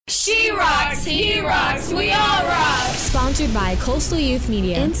She rocks, he rocks, we all rock. Sponsored by Coastal Youth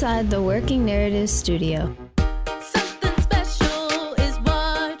Media. Inside the Working Narrative Studio. Something special is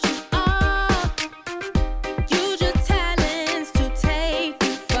what you are. Use your talents to take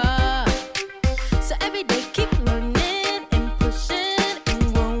you far. So every day keep learning and pushing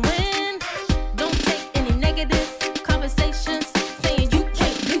and growing. Don't take any negative conversations saying you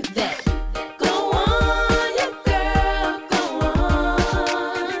can't do that. Go on, your girl, go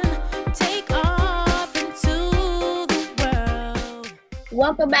on. Take off into the world.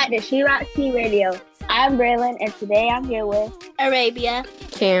 Welcome back to She Rocks Tea Radio. I'm Braylon, and today I'm here with Arabia,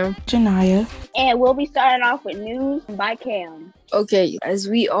 Cam, Janaya, and we'll be starting off with news by Cam. Okay, as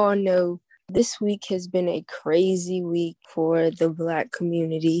we all know, this week has been a crazy week for the Black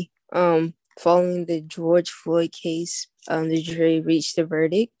community. Following the George Floyd case, the jury reached a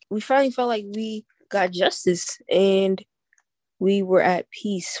verdict. We finally felt like we got justice, and we were at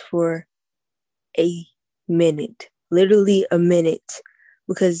peace for a minute, literally a minute,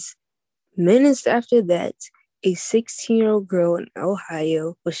 because minutes after that, a 16-year-old girl in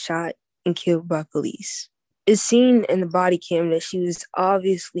Ohio was shot and killed by police. It's seen in the body cam that she was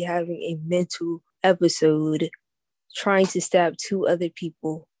obviously having a mental episode, trying to stab two other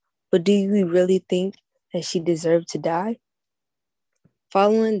people. But do we really think that she deserved to die?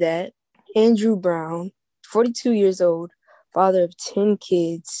 Following that, Andrew Brown, 42 years old, father of 10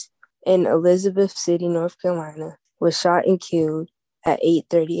 kids in Elizabeth City, North Carolina, was shot and killed at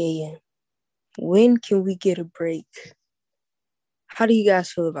 8:30 a.m. When can we get a break? How do you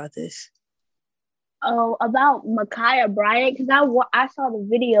guys feel about this? Oh, about Ma'Khia Bryant, because I saw the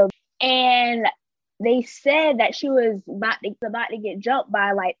video, and they said that she was about to get jumped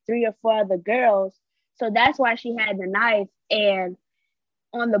by like 3 or 4 other girls. So that's why she had the knife. And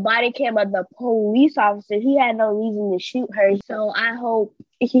on the body cam of the police officer, he had no reason to shoot her. So I hope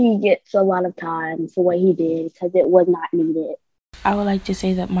he gets a lot of time for what he did, because it was not needed. I would like to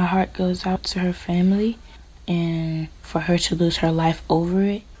say that my heart goes out to her family, and for her to lose her life over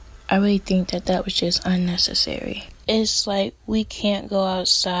it, I really think that was just unnecessary. It's like we can't go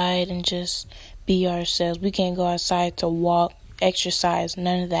outside and just be ourselves. We can't go outside to walk, exercise,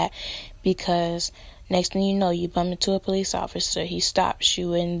 none of that, because next thing you know, you bump into a police officer, he stops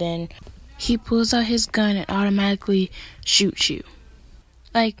you, and then he pulls out his gun and automatically shoots you.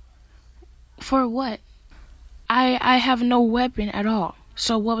 Like, for what? I have no weapon at all.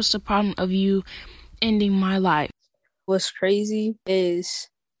 So what was the problem of you ending my life? What's crazy is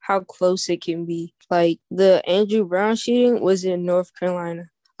how close it can be. Like, the Andrew Brown shooting was in North Carolina.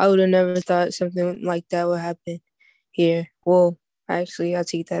 I would have never thought something like that would happen here. Well, actually, I'll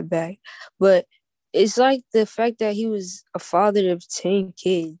take that back. But it's like the fact that he was a father of 10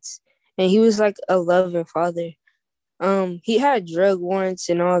 kids, and he was like a loving father. He had drug warrants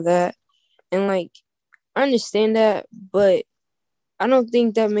and all that, and like, I understand that, but I don't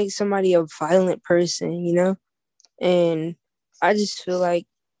think that makes somebody a violent person, you know? And I just feel like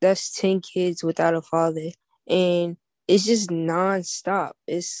that's 10 kids without a father. And it's just nonstop.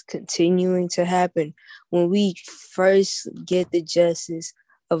 It's continuing to happen. When we first get the justice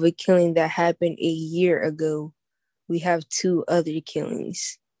of a killing that happened a year ago, we have 2 other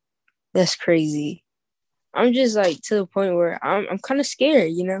killings. That's crazy. I'm just like to the point where I'm kind of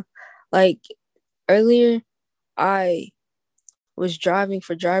scared, you know? Like, earlier, I was driving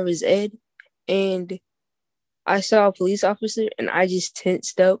for driver's ed, and I saw a police officer, and I just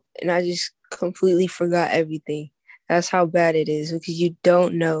tensed up, and I just completely forgot everything. That's how bad it is, because you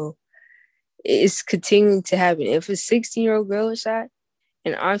don't know. It's continuing to happen. If a 16-year-old girl is shot,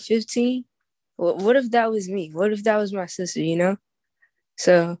 and I'm 15, what if that was me? What if that was my sister, you know?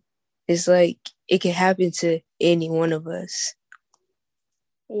 So it's like it can happen to any one of us.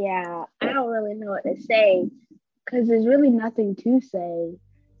 Yeah, I don't really know what to say, because there's really nothing to say.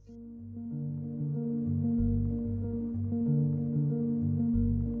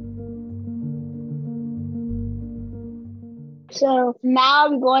 So now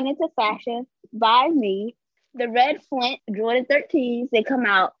I'm going into fashion by me. The Red Flint Jordan 13s, they come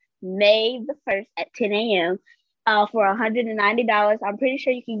out May the 1st at 10 a.m. For $190. I'm pretty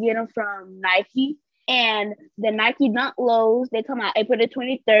sure you can get them from Nike. And the Nike Dunk Lows, they come out April the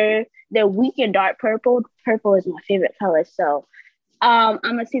 23rd. They're weekend dark purple. Purple is my favorite color. So I'm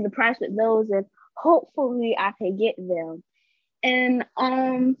going to see the price with those, and hopefully I can get them. And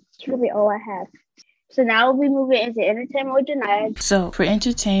that's really all I have. So now we'll be moving into entertainment with Janaya. So for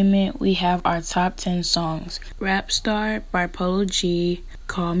entertainment, we have our top 10 songs. Rap Star by Polo G,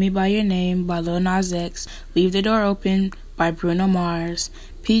 Call Me By Your Name by Lil Nas X, Leave the Door Open by Bruno Mars,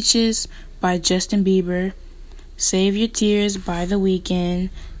 Peaches by Justin Bieber, Save Your Tears by The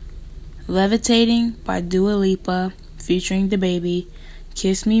Weeknd, Levitating by Dua Lipa featuring DaBaby,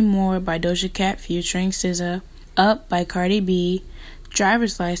 Kiss Me More by Doja Cat featuring SZA, Up by Cardi B,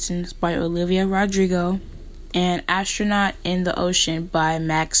 Driver's License by Olivia Rodrigo, and Astronaut in the Ocean by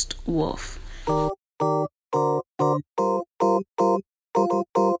Max Wolf.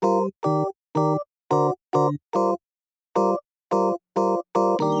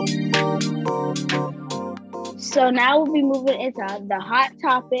 So now we'll be moving into the hot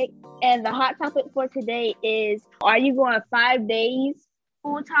topic. And the hot topic for today is, are you going 5 days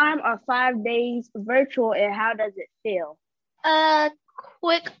full time or 5 days virtual, and how does it feel?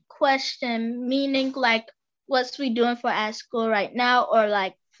 Quick question, meaning like what's we doing for our school right now or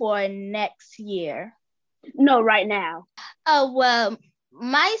like for next year? No, right now. Oh, well,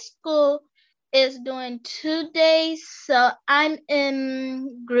 my school is doing 2 days. So I'm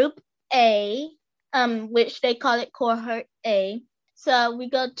in group A, which they call it cohort A. So we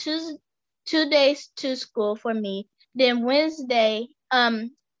go 2 days to school for me. Then Wednesday,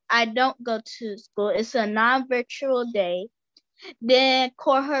 I don't go to school. It's a non-virtual day. Then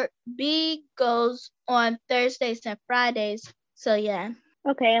cohort B goes on Thursdays and Fridays. So yeah.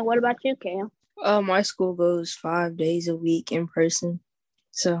 Okay, and what about you, Cam? My school goes 5 days a week in person.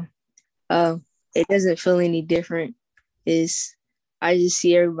 So it doesn't feel any different. I just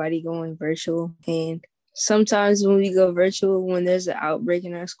see everybody going virtual. And sometimes when we go virtual, when there's an outbreak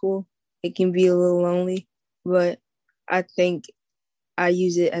in our school, it can be a little lonely. But I think I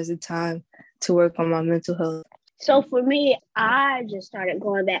use it as a time to work on my mental health. So for me, I just started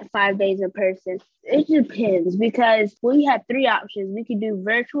going back 5 days in person. It depends, because we have 3 options. We could do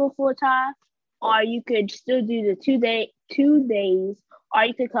virtual full time, or you could still do the 2 days, or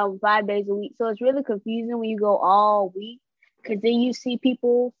you could come 5 days a week. So it's really confusing when you go all week, because then you see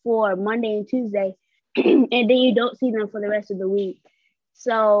people for Monday and Tuesday, and then you don't see them for the rest of the week.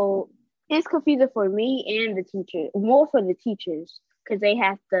 So it's confusing for me and the teacher, more for the teachers, because they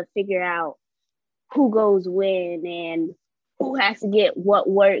have to figure out who goes when and who has to get what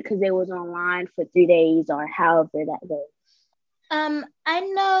work because they was online for 3 days or however that goes. I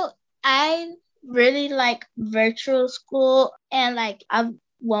know I really like virtual school, and like I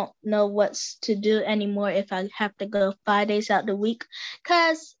won't know what's to do anymore if I have to go 5 days out the week,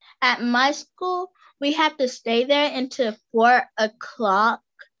 because at my school we have to stay there until 4 o'clock.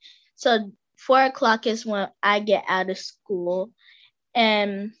 So 4 o'clock is when I get out of school,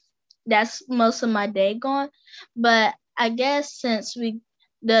 and that's most of my day gone. But I guess since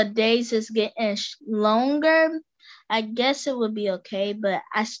the days is getting longer, I guess it would be okay. But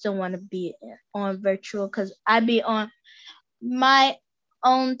I still want to be on virtual because I be on my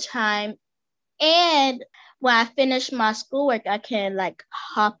own time, and when I finish my schoolwork, I can like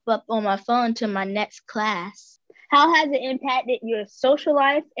hop up on my phone to my next class. How has it impacted your social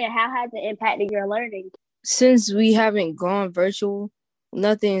life, and how has it impacted your learning? Since we haven't gone virtual,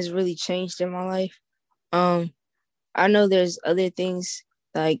 nothing has really changed in my life. I know there's other things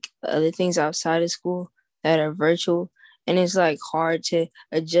outside of school that are virtual, and it's like hard to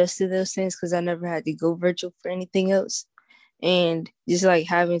adjust to those things because I never had to go virtual for anything else. And just like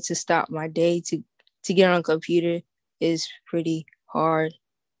having to stop my day to get on a computer is pretty hard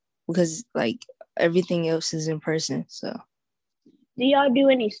because like everything else is in person. So do y'all do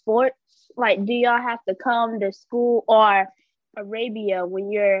any sports? Like, do y'all have to come to school, or Arabia,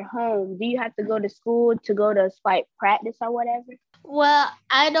 when you're home, do you have to go to school to go to like practice or whatever? Well,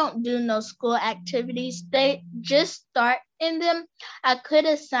 I don't do no school activities. They just start in them. I could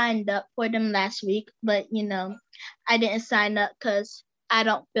have signed up for them last week, but I didn't sign up because I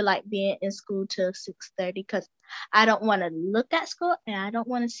don't feel like being in school till 6:30 because I don't want to look at school and I don't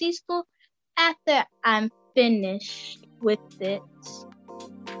want to see school after I'm finished with it.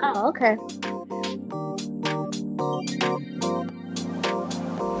 Oh, okay.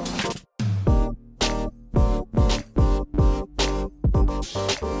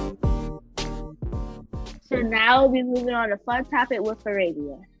 So now we'll be moving on to fun topic with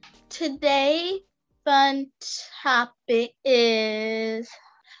Arabia. Today, fun topic is,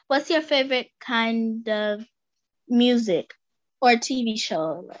 what's your favorite kind of music or TV show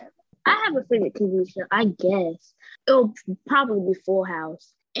or whatever? I have a favorite TV show, I guess. It'll probably be Full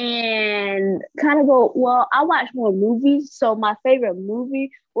House. And I watch more movies. So my favorite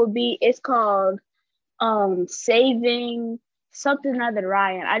movie would be, it's called Saving Something Other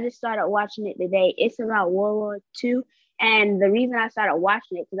Ryan. I just started watching it today. It's about World War II. And the reason I started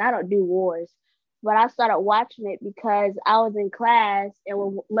watching it, because I don't do wars, but I started watching it because I was in class and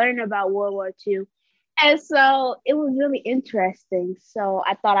we're learning about World War II. And so it was really interesting. So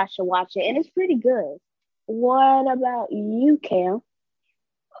I thought I should watch it. And it's pretty good. What about you, Cam?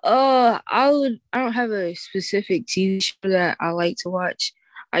 I don't have a specific TV show that I like to watch.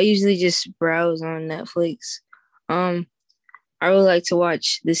 I usually just browse on Netflix. I really like to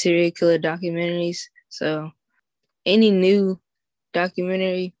watch the serial killer documentaries. So any new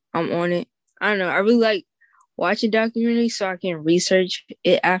documentary, I'm on it. I don't know. I really like watching documentaries so I can research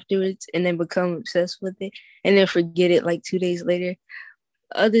it afterwards and then become obsessed with it and then forget it like 2 days later.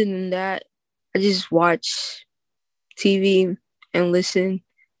 Other than that, I just watch TV and listen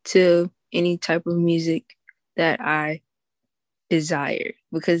to any type of music that I desire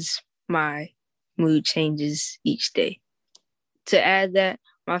because my mood changes each day. To add that,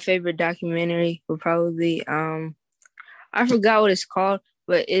 my favorite documentary would probably be, I forgot what it's called,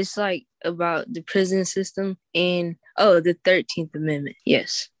 but it's like about the prison system and, the 13th Amendment.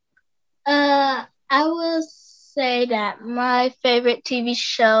 Yes. I will say that my favorite TV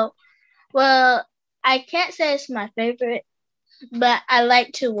show, well, I can't say it's my favorite, but I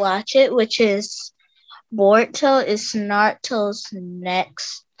like to watch it, which is Boruto. It's Naruto's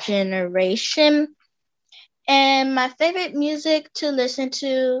Next Generation. And my favorite music to listen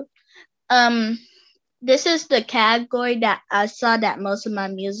to, this is the category that I saw that most of my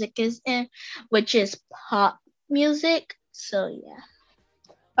music is in, which is pop music. So, yeah.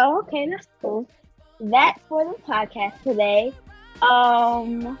 Oh, okay, that's cool. That's for the podcast today.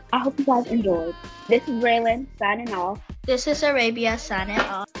 I hope you guys enjoyed. This is Braylon signing off. This is Arabia signing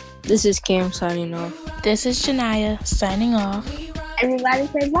off. This is Cam signing off. This is Janaya signing off. Everybody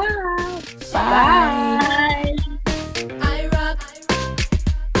say bye. Bye. I rock,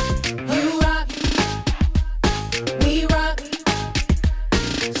 you rock, we rock,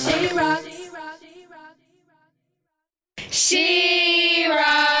 she rocks. She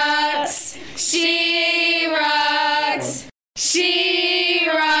rocks. She rocks. She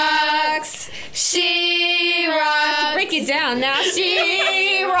rocks. She rocks. Break it down now.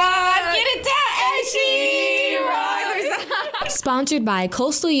 She rocks. Get it down. Hey, she rocks. Sponsored by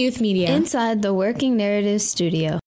Coastal Youth Media. Inside the Working Narrative Studio.